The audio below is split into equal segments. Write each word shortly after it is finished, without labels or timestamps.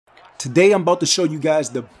Today I'm about to show you guys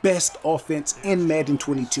the best offense in Madden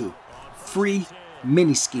 22. Free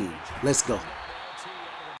mini scheme. Let's go.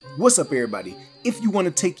 What's up everybody? If you want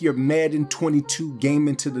to take your Madden 22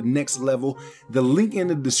 gaming to the next level, the link in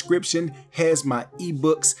the description has my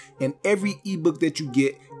ebooks, and every ebook that you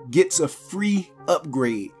get gets a free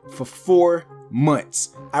upgrade for 4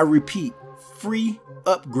 months. I repeat, free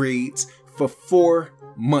upgrades for 4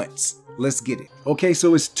 months. Let's get it. Okay,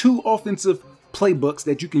 so it's 2 offensive playbooks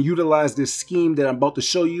that you can utilize this scheme that I'm about to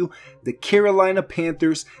show you: the Carolina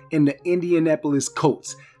Panthers and the Indianapolis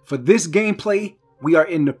Colts. For this gameplay, we are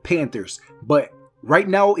in the Panthers, but right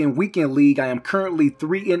now in Weekend League, I am currently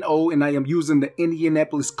 3-0 and I am using the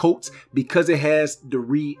Indianapolis Colts because it has the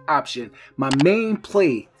read option. My main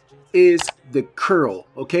play is the curl.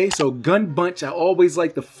 Okay, so gun bunch, I always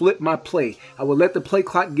like to flip my play. I will let the play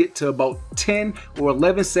clock get to about 10 or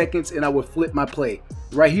 11 seconds and I will flip my play.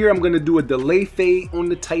 Right here, I'm going to do a delay fade on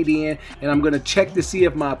the tight end, and I'm going to check to see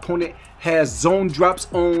if my opponent has zone drops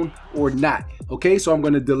on or not. Okay, so I'm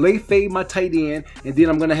going to delay fade my tight end, and then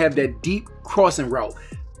I'm going to have that deep crossing route.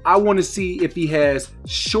 I want to see if he has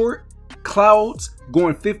short clouds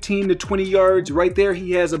going 15 to 20 yards. Right there,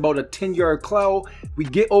 he has about a 10-yard cloud. We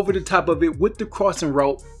get over the top of it with the crossing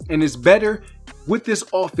route, and it's better with this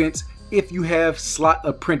offense if you have slot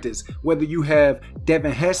apprentice, whether you have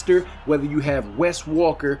Devin Hester, whether you have Wes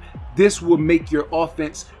Walker. This will make your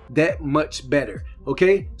offense that much better.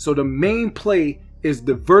 Okay, so the main play is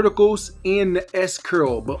the verticals and the S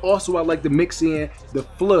curl, but also I like to mix in the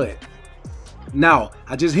flood. Now,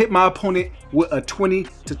 I just hit my opponent with a 20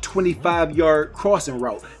 to 25 yard crossing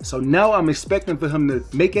route. So now I'm expecting for him to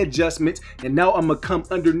make adjustments, and now I'm gonna come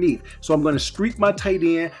underneath. So I'm gonna streak my tight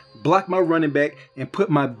end, block my running back, and put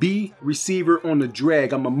my B receiver on the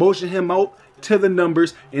drag. I'm gonna motion him out to the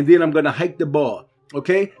numbers, and then I'm gonna hike the ball.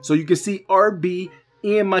 Okay, so you can see RB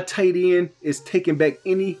and my tight end is taking back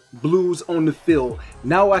any blues on the field.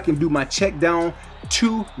 Now I can do my check down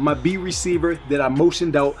to my B receiver that I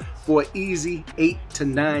motioned out for an easy 8 to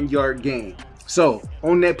 9 yard gain. So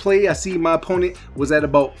on that play, I see my opponent was at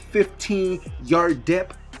about 15-yard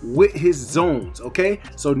depth with his zones. Okay,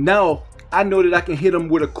 so now I know that I can hit him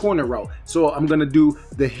with a corner route. So I'm gonna do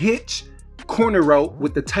the hitch corner route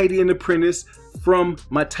with the tight end apprentice from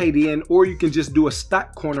my tight end, or you can just do a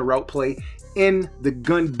stock corner route play in the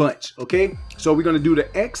gun bunch. Okay, so we're gonna do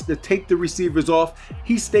the X to take the receivers off.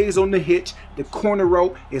 He stays on the hitch. The corner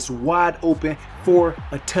route is wide open for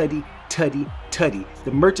a tutty.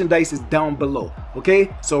 The merchandise is down below.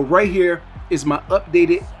 Okay, so right here is my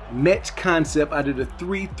updated match concept out of the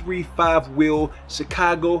 3-3-5 wheel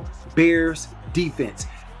Chicago Bears defense.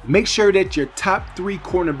 Make sure that your top 3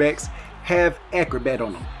 cornerbacks have acrobat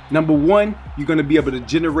on them. Number 1, you're going to be able to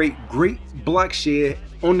generate great block shed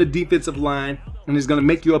on the defensive line, and it's going to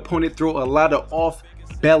make your opponent throw a lot of off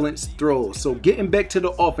balance throws. So getting back to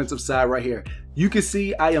the offensive side right here, you can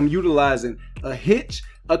see I am utilizing a hitch,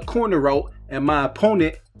 a corner route, and my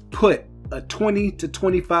opponent put a 20 to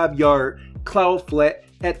 25 yard cloud flat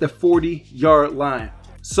at the 40-yard line.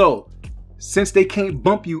 So since they can't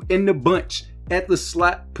bump you in the bunch at the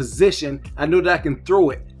slot position, I know that I can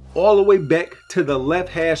throw it all the way back to the left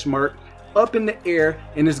hash mark, up in the air,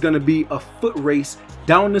 and it's going to be a foot race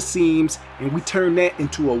down the seams, and we turn that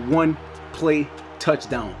into a 1-play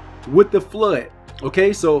touchdown with the flood.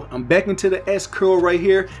 Okay, so I'm back into the S curl right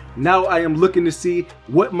here. Now I am looking to see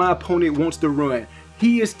what my opponent wants to run.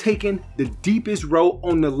 He is taking the deepest route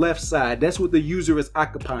on the left side. That's what the user is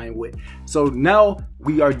occupying with. So now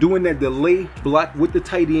we are doing that delay block with the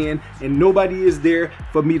tight end, and nobody is there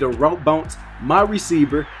for me to route bounce my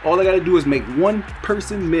receiver. All I got to do is make one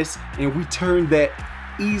person miss, and we turn that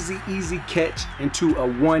easy catch into a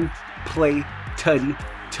 1-play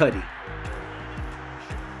tutty.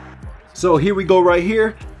 So here we go right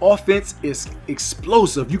here. Offense is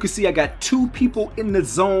explosive. You can see I got 2 people in the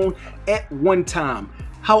zone at one time.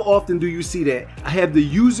 How often do you see that? I have the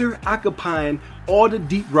user occupying all the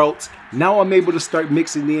deep routes. Now I'm able to start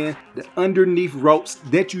mixing in the underneath routes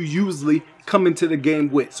that you usually come into the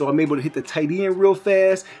game with. So I'm able to hit the tight end real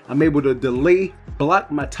fast. I'm able to delay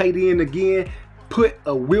block my tight end again, put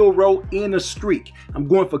a wheel route in a streak. I'm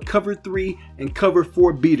going for cover 3 and cover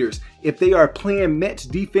 4 beaters. If they are playing match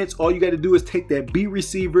defense, all you got to do is take that B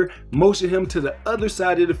receiver, motion him to the other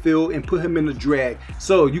side of the field, and put him in the drag.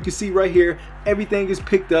 So you can see right here, everything is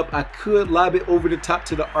picked up. I could lob it over the top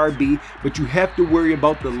to the RB, but you have to worry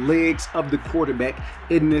about the legs of the quarterback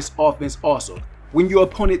in this offense also. When your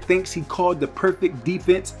opponent thinks he called the perfect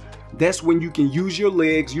defense, that's when you can use your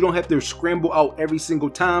legs. You don't have to scramble out every single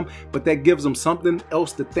time, but that gives them something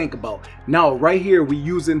else to think about. Now, right here, we're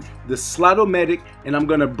using the Slide-O-Matic, and I'm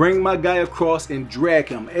gonna bring my guy across and drag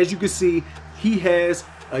him. As you can see, he has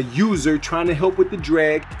a user trying to help with the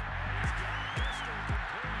drag.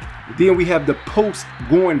 Then we have the post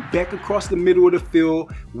going back across the middle of the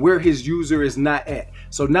field where his user is not at.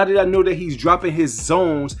 So now that I know that he's dropping his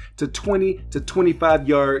zones to 20 to 25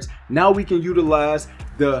 yards, now we can utilize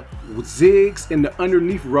the zigs and the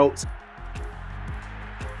underneath routes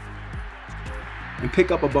and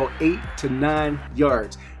pick up about 8 to 9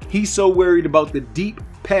 yards. He's so worried about the deep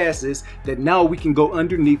passes that now we can go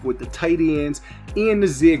underneath with the tight ends and the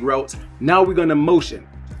zig routes. Now we're gonna motion.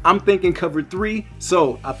 I'm thinking cover 3,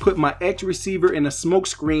 so I put my X receiver in a smoke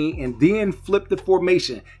screen and then flip the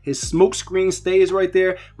formation. His smoke screen stays right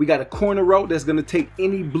there. We got a corner route that's gonna take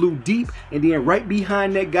any blue deep, and then right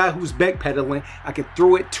behind that guy who's backpedaling, I can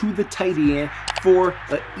throw it to the tight end for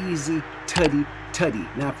an easy tutty.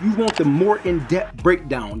 Now, if you want the more in-depth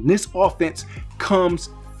breakdown, this offense comes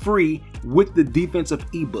free with the defensive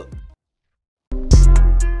ebook.